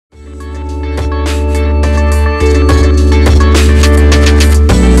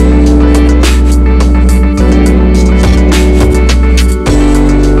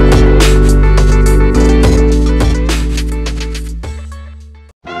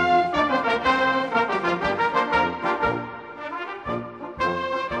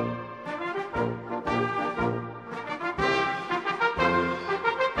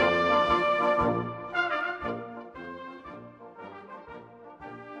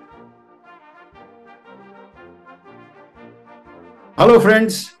Hello,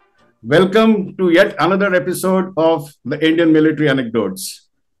 friends. Welcome to yet another episode of the Indian Military Anecdotes,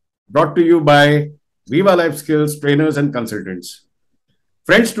 brought to you by Viva Life Skills trainers and consultants.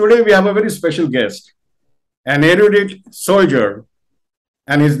 Friends, today we have a very special guest, an erudite soldier,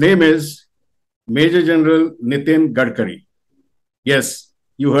 and his name is Major General Nitin Gadkari. Yes,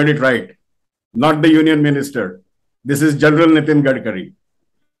 you heard it right. Not the Union Minister. This is General Nitin Gadkari.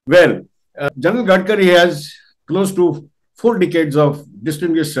 Well, General Gadkari has close to 4 decades of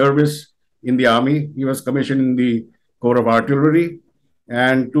distinguished service in the army. He was commissioned in the Corps of Artillery,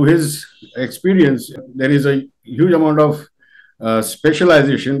 and to his experience, there is a huge amount of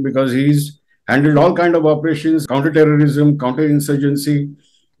specialization because he's handled all kind of operations, counter-terrorism, counter-insurgency.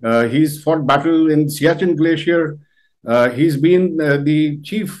 He's fought battle in Siachen Glacier. He's been the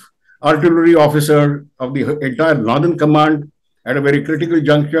chief artillery officer of the entire Northern Command at a very critical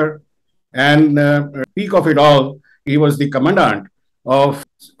juncture. And peak of it all, he was the commandant of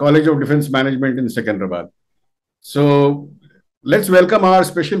College of Defence Management in Secunderabad. So let's welcome our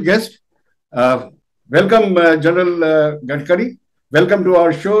special guest. Welcome, General Gadkari. Welcome to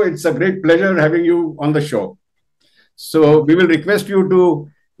our show. It's a great pleasure having you on the show. So we will request you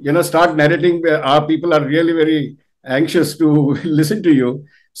to, start narrating. Our people are really very anxious to listen to you.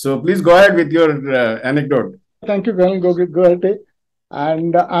 So please go ahead with your anecdote. Thank you, Colonel. Go ahead.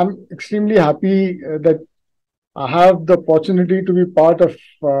 And I'm extremely happy that I have the opportunity to be part of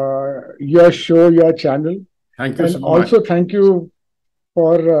your show, your channel. Thank you and so much. Also, thank you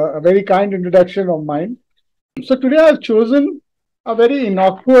for a very kind introduction of mine. So today I've chosen a very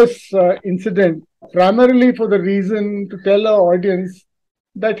innocuous incident, primarily for the reason to tell our audience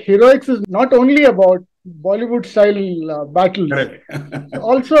that heroics is not only about Bollywood-style battles, it's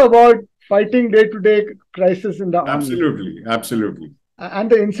also about fighting day-to-day crisis in the army. Absolutely.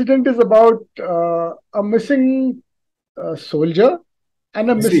 And the incident is about a missing soldier and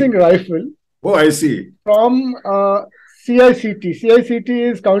a missing rifle. Oh, I see. From CICT. CICT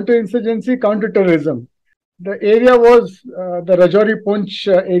is counter-insurgency, counter-terrorism. The area was the Rajouri Poonch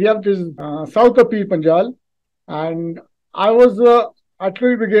area, which is south of Pir Panjal. And I was the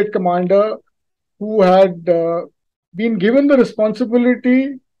Artillery Brigade commander who had been given the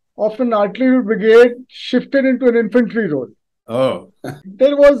responsibility of an artillery brigade shifted into an infantry role. Oh.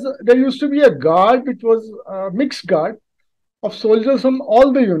 There used to be a guard, which was a mixed guard of soldiers from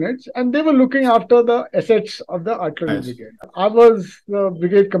all the units, and they were looking after the assets of the artillery brigade. I was the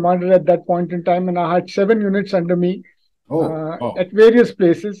brigade commander at that point in time, and I had 7 units under me at various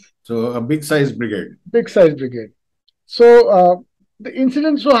places. So a big-sized brigade. Big-sized brigade. So the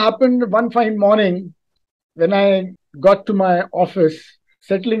incident so happened one fine morning when I got to my office,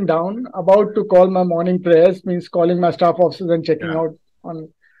 settling down, about to call my morning prayers, means calling my staff officers and checking out on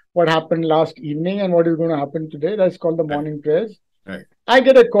what happened last evening and what is going to happen today. That's called the morning prayers. Right. I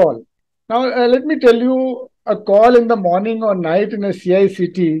get a call. Now, let me tell you, a call in the morning or night in a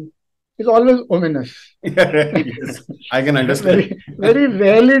CICT is always ominous. Yes, I can understand. Very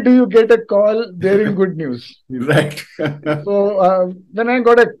rarely do you get a call bearing good news. Right. So, when I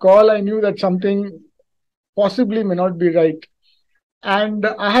got a call, I knew that something possibly may not be right. And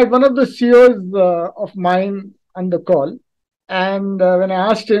I had one of the CEOs of mine on the call. And when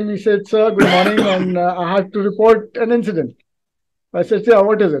I asked him, he said, "Sir, good morning, and I have to report an incident." I said, "Sir,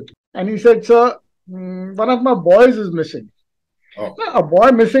 what is it?" And he said, "Sir, one of my boys is missing." Oh. Now, a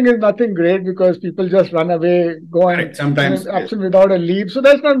boy missing is nothing great because people just run away, go and sometimes absent without a leave. So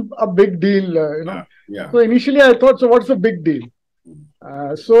that's not a big deal, Yeah. So initially I thought, so what's the big deal?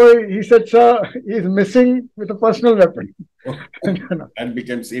 So he said, "Sir, he's missing with a personal weapon." Oh, that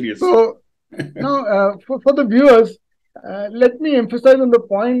became serious. So now, for the viewers, let me emphasize on the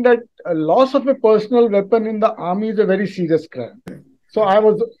point that a loss of a personal weapon in the army is a very serious crime. So I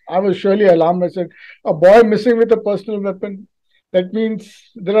was surely alarmed. I said, a boy missing with a personal weapon. That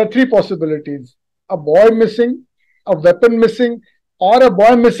means there are 3 possibilities: a boy missing, a weapon missing, or a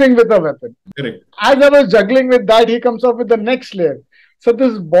boy missing with a weapon. Correct. As I was juggling with that, he comes up with the next layer. So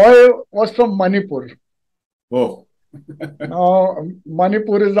this boy was from Manipur. Oh. Now,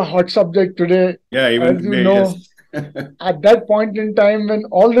 Manipur is a hot subject today. Yeah, even as you today, know. yes. At that point in time, when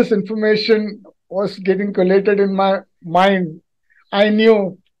all this information was getting collated in my mind, I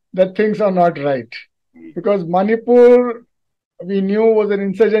knew that things are not right. Because Manipur, we knew, was an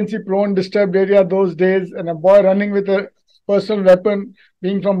insurgency-prone, disturbed area those days, and a boy running with a personal weapon,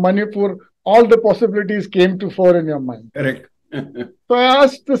 being from Manipur, all the possibilities came to fore in your mind. Correct. So I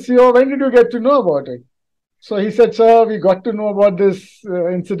asked the CEO, when did you get to know about it? So he said, "Sir, we got to know about this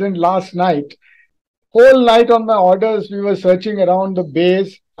incident last night. Whole night on my orders, we were searching around the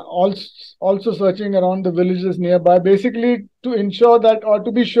base. also, also searching around the villages nearby, basically to ensure that, or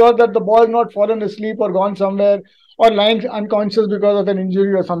to be sure that the boy has not fallen asleep or gone somewhere or lying unconscious because of an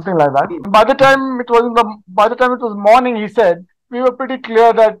injury or something like that. By the time it was morning, he said, we were pretty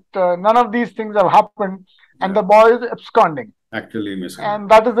clear that none of these things have happened, and the boy is absconding. Actually missing. And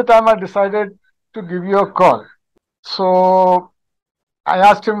that is the time I decided to give you a call. So I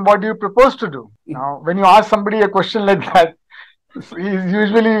asked him, what do you propose to do? Now, when you ask somebody a question like that, he's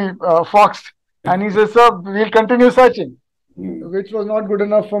usually foxed, and he says, sir, we'll continue searching, which was not good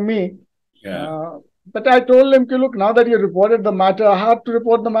enough for me. But I told him, look, now that you reported the matter, I have to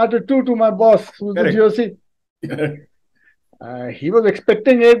report the matter too to my boss, who's the GOC. He was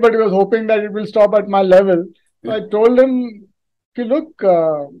expecting it, but he was hoping that it will stop at my level. So I told him, look,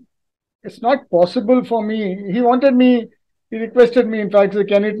 it's not possible for me. He requested me, in fact,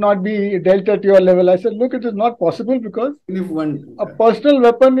 can it not be dealt at your level? I said, look, it is not possible because a personal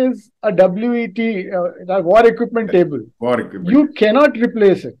weapon is a WET, a war equipment table. You cannot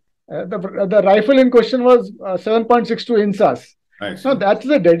replace it. The rifle in question was 7.62 INSAS. Now, that's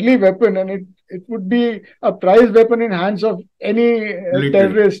a deadly weapon, and it would be a prized weapon in hands of any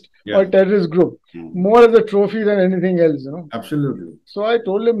terrorist or terrorist group, more as a trophy than anything else. Absolutely. So I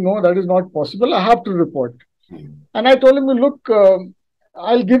told him, no, that is not possible. I have to report. And I told him, look,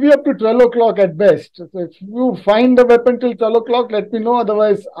 I'll give you up to 12 o'clock at best. So if you find the weapon till 12 o'clock, let me know.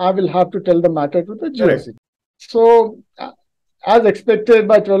 Otherwise, I will have to tell the matter to the GOC. So, as expected,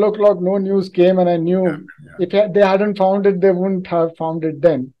 by 12 o'clock, no news came, and I knew if they hadn't found it, they wouldn't have found it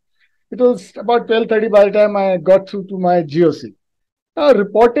then. It was about 12:30 by the time I got through to my GOC. Now,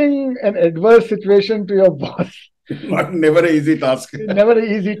 reporting an adverse situation to your boss. Never an easy task. Never an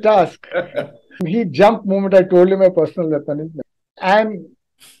easy task. He jumped the moment I told him my personal weapon is there. And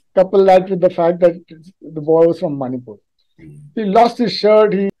couple that with the fact that the boy was from Manipur. He lost his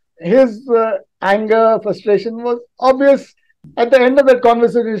shirt. His anger, frustration was obvious. At the end of that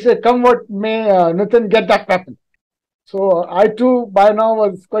conversation, he said, come what may, Nitin, get that weapon. So I too, by now,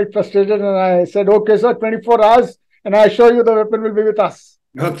 was quite frustrated, and I said, okay, sir, 24 hours, and I assure you the weapon will be with us.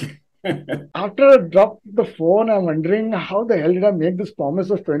 Okay. After I dropped the phone, I'm wondering how the hell did I make this promise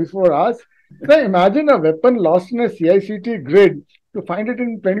of 24 hours? So imagine a weapon lost in a CICT grid. To find it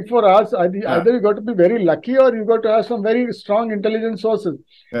in 24 hours, either you got to be very lucky or you got to have some very strong intelligence sources.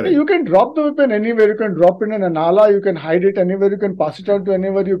 You can drop the weapon anywhere. You can drop it in a nala. You can hide it anywhere. You can pass it out to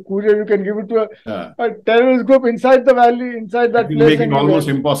anywhere. You courier. You can give it to a terrorist group inside the valley, inside that place. Making almost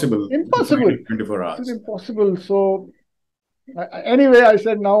impossible. Impossible. 24 hours. It's impossible. So anyway, I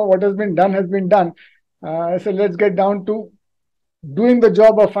said, now what has been done has been done. I said, let's get down to doing the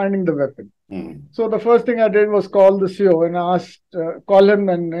job of finding the weapon. So the first thing I did was call the CO and asked, call him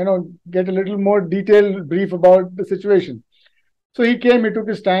and get a little more detailed brief about the situation. So he came, he took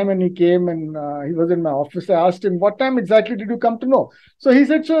his time and he came and he was in my office. I asked him, what time exactly did you come to know? So he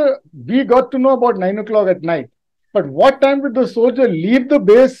said, sir, we got to know about 9 o'clock at night. But what time did the soldier leave the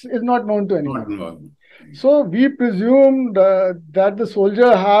base is not known to anyone. So we presumed that the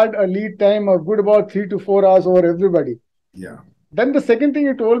soldier had a lead time of good about 3 to 4 hours over everybody. Then the second thing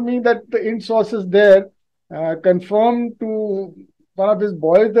he told me that the in sources there confirmed to one of his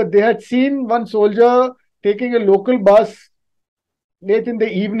boys that they had seen one soldier taking a local bus late in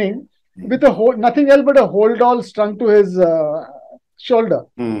the evening with nothing else but a hold all strung to his shoulder.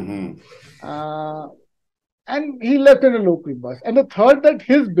 And he left in a local bus. And the third, that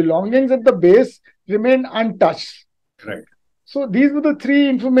his belongings at the base remained untouched. Right. So these were the three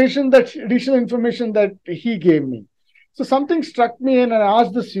additional information that he gave me. So something struck me and I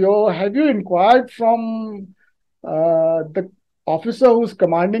asked the CO, have you inquired from the officer who's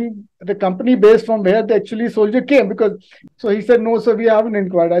commanding the company base from where the actually soldier came? So he said, no, sir, we haven't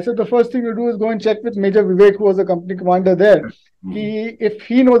inquired. I said, the first thing you do is go and check with Major Vivek, who was the company commander there, if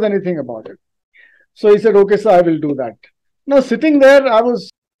he knows anything about it. So he said, okay, sir, I will do that. Now, sitting there, I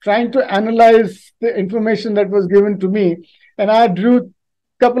was trying to analyze the information that was given to me, and I drew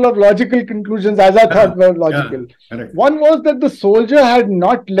couple of logical conclusions as I thought were logical. One was that the soldier had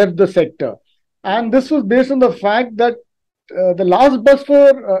not left the sector, and this was based on the fact that the last bus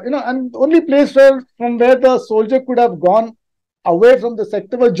and the only place from where the soldier could have gone away from the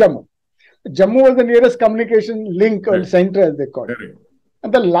sector was Jammu. Jammu was the nearest communication link or center, as they call it.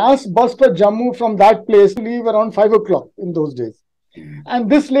 And the last bus for Jammu from that place leave around 5 o'clock in those days. And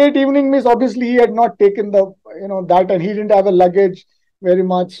this late evening means obviously he had not taken that, and he didn't have a luggage very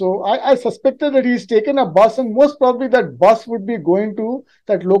much. So I suspected that he's taken a bus, and most probably that local bus would be going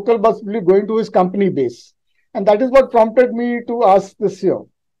to his company base. And that is what prompted me to ask the CO.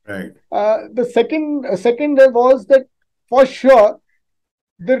 Right. The second was that for sure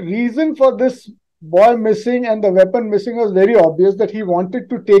The reason for this boy missing and the weapon missing was very obvious, that he wanted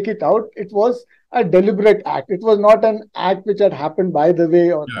to take it out. It was a deliberate act. It was not an act which had happened by the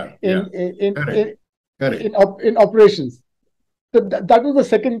way or in operations. So that was the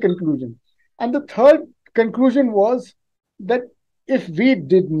second conclusion. And the third conclusion was that if we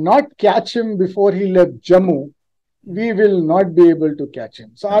did not catch him before he left Jammu, we will not be able to catch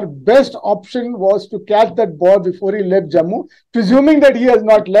him. So our best option was to catch that boy before he left Jammu, presuming that he has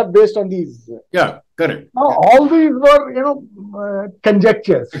not left based on these. Correct. Now, all these were,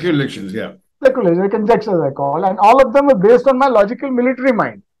 conjectures. Speculations, conjectures I call, and all of them were based on my logical military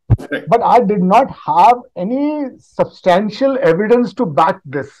mind. Correct. But I did not have any substantial evidence to back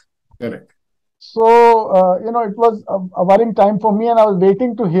this. Correct. So, it was a worrying time for me, and I was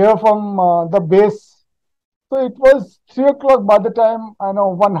waiting to hear from the base. So it was 3 o'clock by the time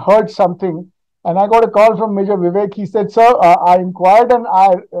one heard something, and I got a call from Major Vivek. He said, "Sir, I inquired and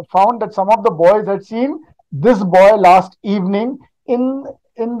I found that some of the boys had seen this boy last evening in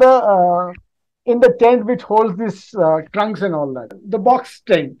the tent which holds these trunks and all that, the box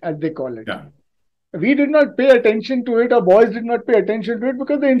tent as they call it." Yeah. We did not pay attention to it, or boys did not pay attention to it,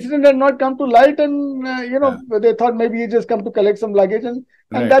 because the incident had not come to light, and they thought maybe he just come to collect some luggage, and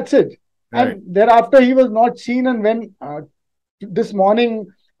that's it. Right. And thereafter, he was not seen. And when this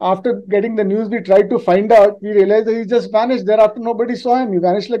morning, after getting the news, we tried to find out, we realized that he just vanished. Thereafter, nobody saw him. He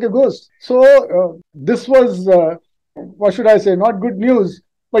vanished like a ghost. So this was, what should I say, not good news.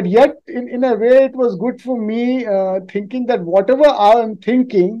 But yet, in a way, it was good for me, thinking that whatever I am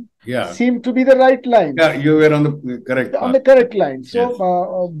thinking seemed to be the right line. Yeah, you were on the correct path. On the correct line.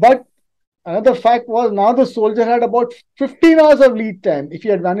 So, but another fact was, now the soldier had about 15 hours of lead time. If he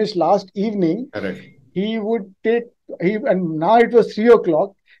had vanished last evening, he would take, and now it was 3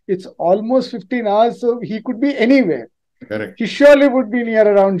 o'clock. It's almost 15 hours, so he could be anywhere. Correct. He surely would be near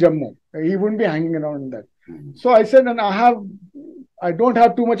around Jammu. He wouldn't be hanging around that. So I said, and I don't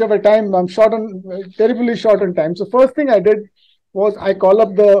have too much of a time. I'm terribly short on time. So first thing I did was I call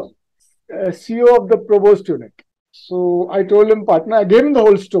up the CEO of the provost unit. So I told him, partner, I gave him the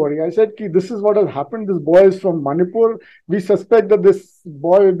whole story. I said, this is what has happened. This boy is from Manipur. We suspect that this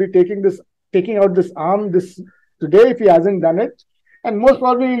boy will be taking out this arm today if he hasn't done it. And most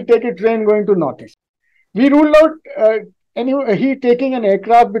probably he'll take a train going to Northeast. We ruled out he taking an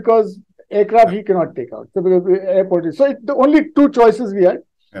aircraft, because aircraft he cannot take out. So because the airport is. So the only two choices we had.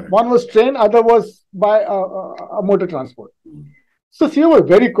 One was train, other was by a motor transport. So CEO was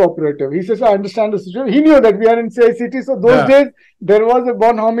very cooperative. He says, I understand the situation. He knew that we are in CICT. So those days, there was a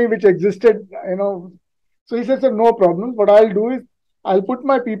bonhomie which existed, So he says, no problem. What I'll do is, I'll put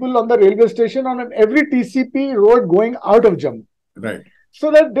my people on the railway station on every TCP road going out of Jammu. Right.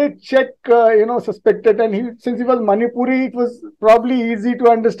 So that they check, suspected. And since he was Manipuri, it was probably easy to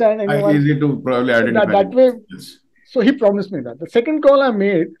understand anyone. Easy to probably identify. That way. Yes. So he promised me that. The second call I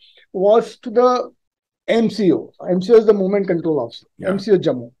made was to the MCO. MCO is the Movement Control Officer. MCO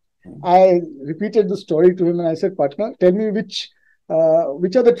Jammu. I repeated the story to him and I said, partner, tell me which are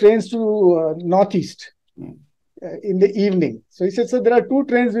the trains to Northeast in the evening. So he said, sir, there are two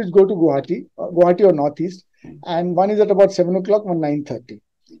trains which go to Guwahati or Northeast, and one is at about 7 o'clock, one 9:30.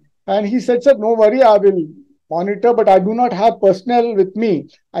 And he said, sir, no worry, I will monitor, but I do not have personnel with me.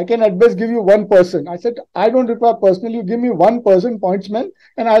 I can at best give you one person. I said, I don't require personnel. You give me one person, pointsman,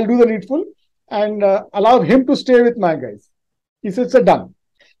 and I'll do the needful and allow him to stay with my guys. He said, sir, done.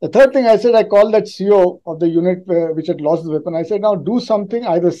 The third thing I said, I called that CO of the unit which had lost the weapon. I said, now do something,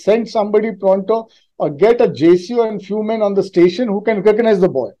 either send somebody pronto or get a JCO and few men on the station who can recognize the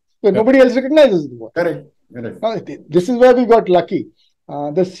boy. So nobody else recognizes the boy. Correct. Now, this is where we got lucky.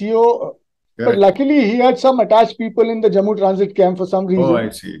 The CO, but luckily he had some attached people in the Jammu transit camp for some reason. Oh, I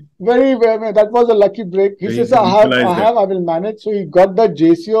see. That was a lucky break. He says, I will manage. So he got the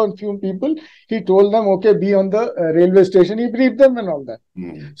JCO and few people. He told them, okay, be on the railway station. He briefed them and all that.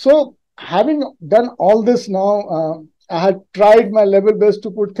 So having done all this now, I had tried my level best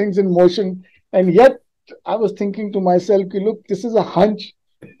to put things in motion. And yet I was thinking to myself, look, this is a hunch.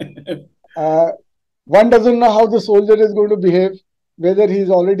 One doesn't know how the soldier is going to behave, whether he's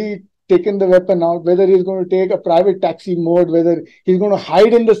already taken the weapon out, whether he's going to take a private taxi mode, whether he's going to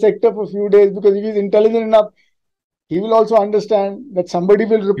hide in the sector for a few days, because if he's intelligent enough, he will also understand that somebody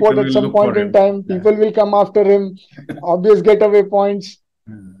will report at some point in time, people will come after him, obvious getaway points.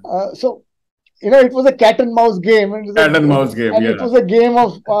 So, it was a cat and mouse game. And it was a game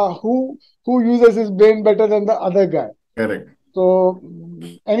of who uses his brain better than the other guy. Correct. So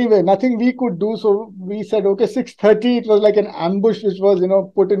anyway, nothing we could do. So we said, okay, 6:30. It was like an ambush, which was,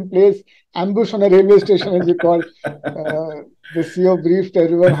 put in place. Ambush on a railway station, as you call. The CO briefed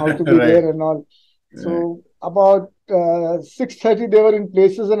everyone how to be Right. there and all. So about 6:30, they were in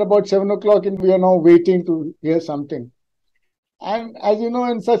places, and about 7 o'clock, and we are now waiting to hear something. And as you know,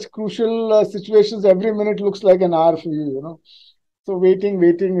 in such crucial situations, every minute looks like an hour for you, So waiting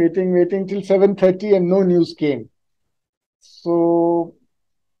till 7:30, and no news came. So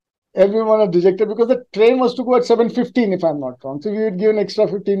everyone was dejected because the train was to go at 7:15, if I'm not wrong. So we had given extra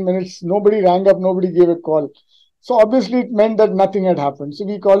 15 minutes. Nobody rang up, nobody gave a call. So obviously it meant that nothing had happened. So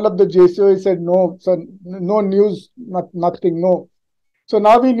we called up the JCO. He said, no, sir, no news, nothing, no. So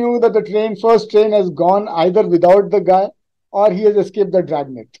now we knew that the first train has gone either without the guy or he has escaped the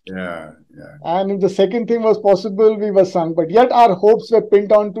dragnet. Yeah. And if the second thing was possible, we were sunk. But yet our hopes were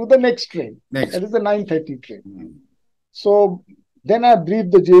pinned on to the next train. That is the 9:30 train. So then I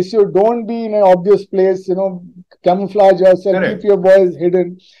briefed the JCO, don't be in an obvious place, camouflage yourself, keep your boys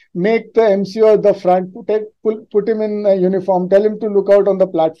hidden, make the MCO at the front, put him in a uniform, tell him to look out on the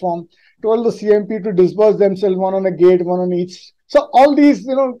platform, told the CMP to disperse themselves, one on a gate, one on each. So all these,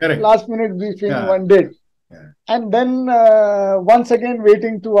 last minute briefing one did. Yeah. And then once again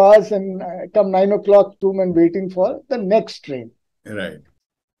waiting 2 hours, and come 9 o'clock, 2 men waiting for the next train. Right.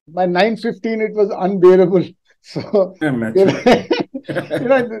 By 9:15, it was unbearable. So,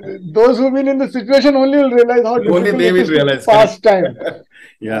 those who've been in the situation only will realize how difficult it is to pass time.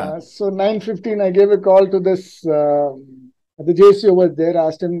 So 9:15, I gave a call to this, the JCO was there,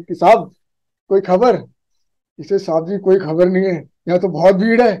 asked him, Saab, koi khabar? He said, Saab ji, koi khabar nahi hai. Yahan to bahut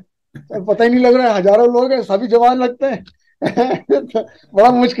bheed hai. पता ही नहीं लग रहा है, हजारों लोग हैं, सभी जवान लगते हैं. बड़ा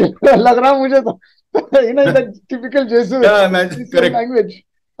मुश्किल लग रहा मुझे तो. The typical JCO language.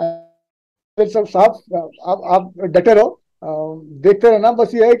 सब साफ, आप डटे रहो, देखते रहना,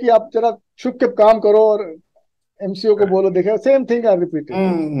 बस ये है कि आप जरा छुप के काम करो और MCO को बोलो देखे. Same thing I repeated.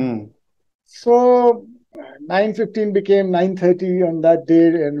 So 9:15 became 9:30 on that day,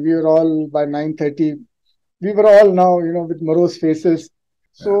 and we were all by 9:30. We were all now, with morose faces.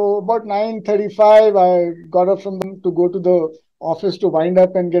 So about 9:35, I got up from them to go to the office to wind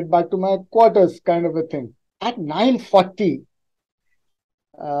up and get back to my quarters, kind of a thing. At 9:40,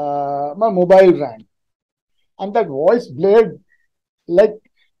 my mobile rang, and that voice blared like,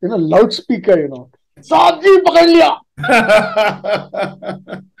 loudspeaker, Saab ji, pakad liya.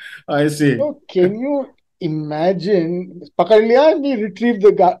 I see. So can you imagine? Pakad liya, and he retrieved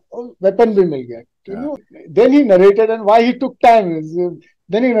the weapon bhi mil gaya. Then he narrated, and why he took time is,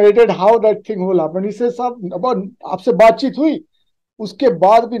 then he narrated how that thing whole happened. He says, Saab, about आपसे बातचीत हुई, उसके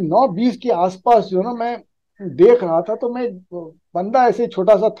बाद भी 9:20 के आसपास मैं देख रहा था, तो मैं बंदा ऐसे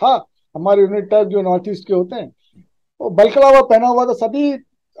छोटा सा था, हमारे यूनिट टाइप जो नॉर्थ ईस्ट के होते हैं, वो बलकलावा पहना हुआ था. सभी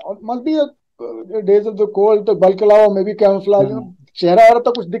must be days of the cold, तो बलकलावा में भी कैमोफ्लेज, चेहरा आ रहा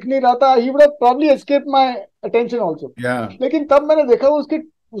था, कुछ दिख नहीं रहा था. He would have probably escape my attention also. लेकिन तब मैंने देखा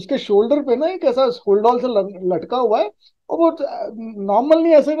उसके शोल्डर पे एक ऐसा होल्डॉल से लटका हुआ है, और वो नॉर्मल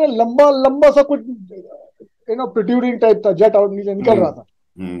नहीं, ऐसे लंबा सा कुछ प्रोट्रूडिंग टाइप था, जेट आउट नीचे निकल रहा था.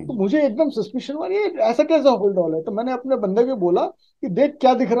 तो मुझे एकदम सस्पिशन हुआ, ये ऐसा कैसा होल्ड है. तो मैंने अपने बंदे को बोला कि देख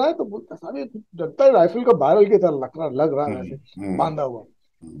क्या दिख रहा है. तो बोलता, साहब ये लगता है राइफल का बैरल की तरह लग रहा है, ऐसे बांधा हुआ.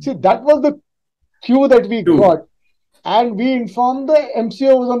 See, that was the cue that we got, and we informed the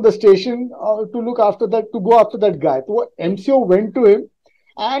MCO was on the station to go after that guy. So MCO went to him,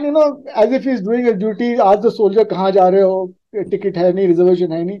 and as if he's doing his duty, asked the soldier, कहाँ जा रहे हो, ticket है नहीं,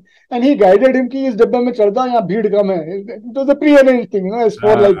 reservation है नहीं, and he guided him कि इस डब्बे में चढ़ जाओ, यहाँ भीड़ कम है. It was a pre-arranged thing, it's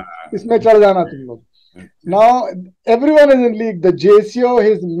for like, इसमें चढ़ जाना तुम लोग. Now everyone is in league, the JCO,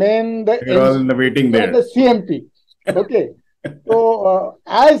 his men, all in the waiting there, the CMP. Okay. So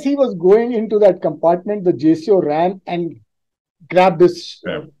as he was going into that compartment, the JCO ran and grabbed this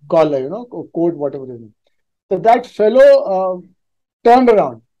collar, coat, whatever it is. So that fellow turned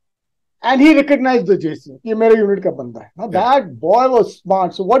around, and he recognized the JCO. Ye mera unit ka banda hai. Now that boy was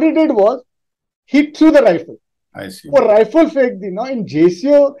smart. So what he did was, he threw the rifle. I see. वो rifle फेंक दी. Now in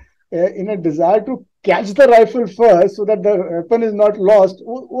JCO, in a desire to catch the rifle first so that the weapon is not lost,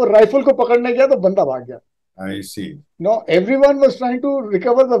 वो rifle को पकड़ने गया तो बंदा भाग गया. I see. Now everyone was trying to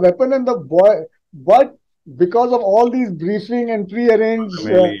recover the weapon, and the boy, but because of all these briefing and pre-arranged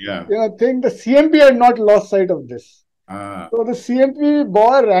thing, the CMP had not lost sight of this. So the CMP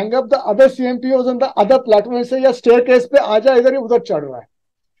boy rang up the other CMPOs on the other platform and said, "Yeah, staircase पे आजा, इधर ही उधर चढ़ रहा है."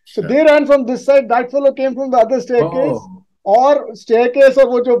 So they ran from this side. That fellow came from the other staircase. और staircase और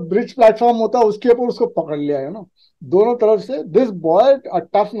वो जो bridge platform होता है उसके ऊपर उसको पकड़ लिया, दोनों तरफ से. This boy, a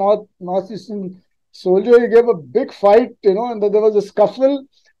tough northeastern soldier. He gave a big fight, and there was a scuffle.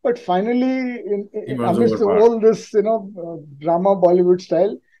 But finally, amidst all this, drama Bollywood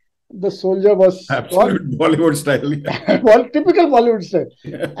style, the soldier was absolute Bollywood style, typical Bollywood style,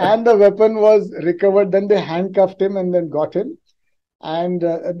 and the weapon was recovered. Then they handcuffed him and then got him. And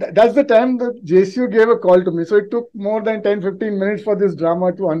that's the time the JCU gave a call to me. So it took more than 10-15 minutes for this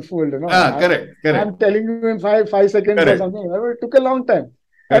drama to unfold. Correct. I'm telling you in five seconds or something. It took a long time.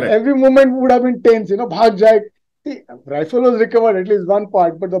 Correct. And every moment would have been tense. Bhag jai. The rifle was recovered, at least one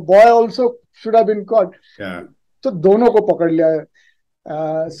part, but the boy also should have been caught. Yeah. So dono ko pakad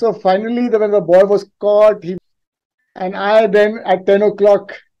liya. So finally, when the boy was caught, and I then at 10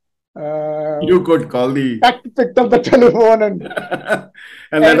 o'clock, you could call picked up the telephone and that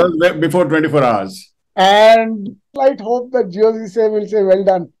was before 24 hours. And slight hope that GOC will say, well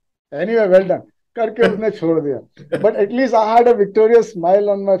done. Anyway, well done. Karke usne chhod diya. But at least I had a victorious smile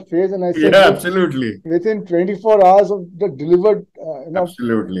on my face, and I said, yeah, absolutely. Within 24 hours of the delivered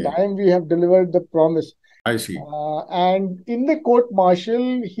absolutely time, we have delivered the promise. I see. And in the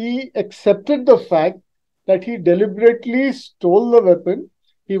court-martial, he accepted the fact that he deliberately stole the weapon.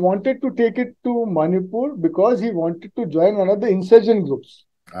 He wanted to take it to Manipur because he wanted to join one of the insurgent groups.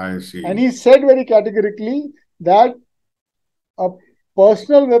 I see. And he said very categorically that a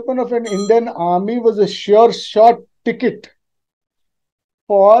personal weapon of an Indian army was a sure shot ticket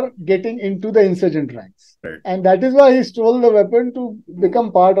for getting into the insurgent ranks. Right. And that is why he stole the weapon to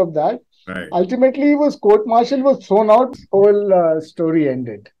become part of that. Right. Ultimately, he was court-martial, was thrown out. Whole story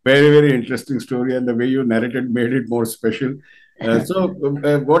ended. Very, very interesting story, and the way you narrated made it more special. So,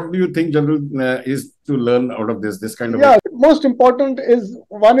 what do you think, General, is to learn out of this kind of? Yeah, most important is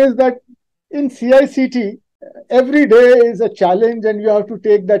one is that in CICT, every day is a challenge, and you have to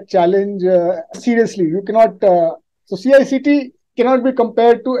take that challenge seriously. You cannot. So CICT cannot be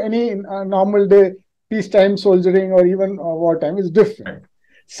compared to any normal day, peacetime soldiering or even wartime. It's different. Right.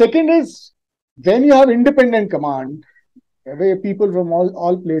 Second is when you have independent command, where people from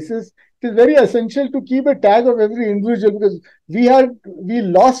all places, it is very essential to keep a tag of every individual, because we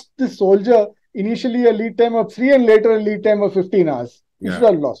lost the soldier initially a lead time of 3 and later a lead time of 15 hours. We should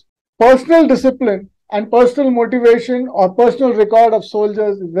have lost. Personal discipline and personal motivation or personal record of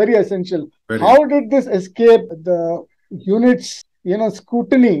soldiers is very essential. How did this escape the unit's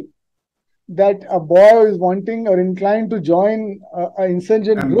scrutiny that a boy is wanting or inclined to join an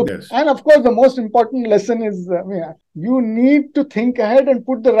insurgent group? Yes. And of course, the most important lesson is you need to think ahead and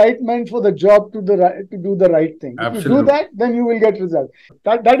put the right man for the job to do the right thing. Absolutely. If you do that, then you will get results.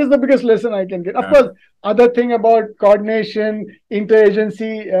 That is the biggest lesson I can get. Of course, other thing about coordination,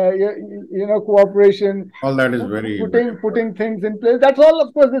 interagency, cooperation. All that is very putting things in place. That's all.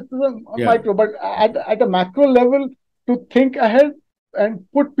 Of course, this is a micro, but at a macro level, to think ahead and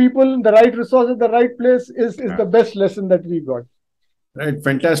put people in the right resource at the right place is the best lesson that we got. Right.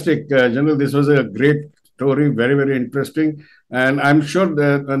 Fantastic, General. This was a great story. Very, very interesting. And I'm sure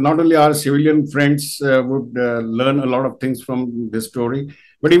that not only our civilian friends would learn a lot of things from this story,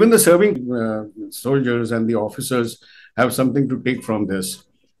 but even the serving soldiers and the officers have something to take from this.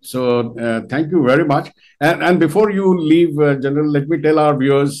 So thank you very much. And before you leave, General, let me tell our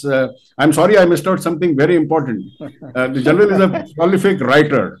viewers, I'm sorry I missed out something very important. The General is a prolific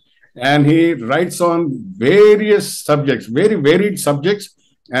writer, and he writes on various subjects, very varied subjects.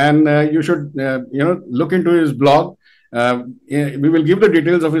 And you should, look into his blog. We will give the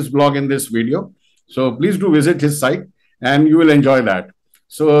details of his blog in this video. So please do visit his site, and you will enjoy that.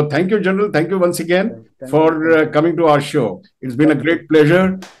 So thank you, General. Thank you once again for coming to our show. It's been a great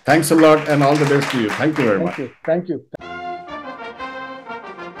pleasure. Thanks a lot, and all the best to you. Thank you very much. Thank you.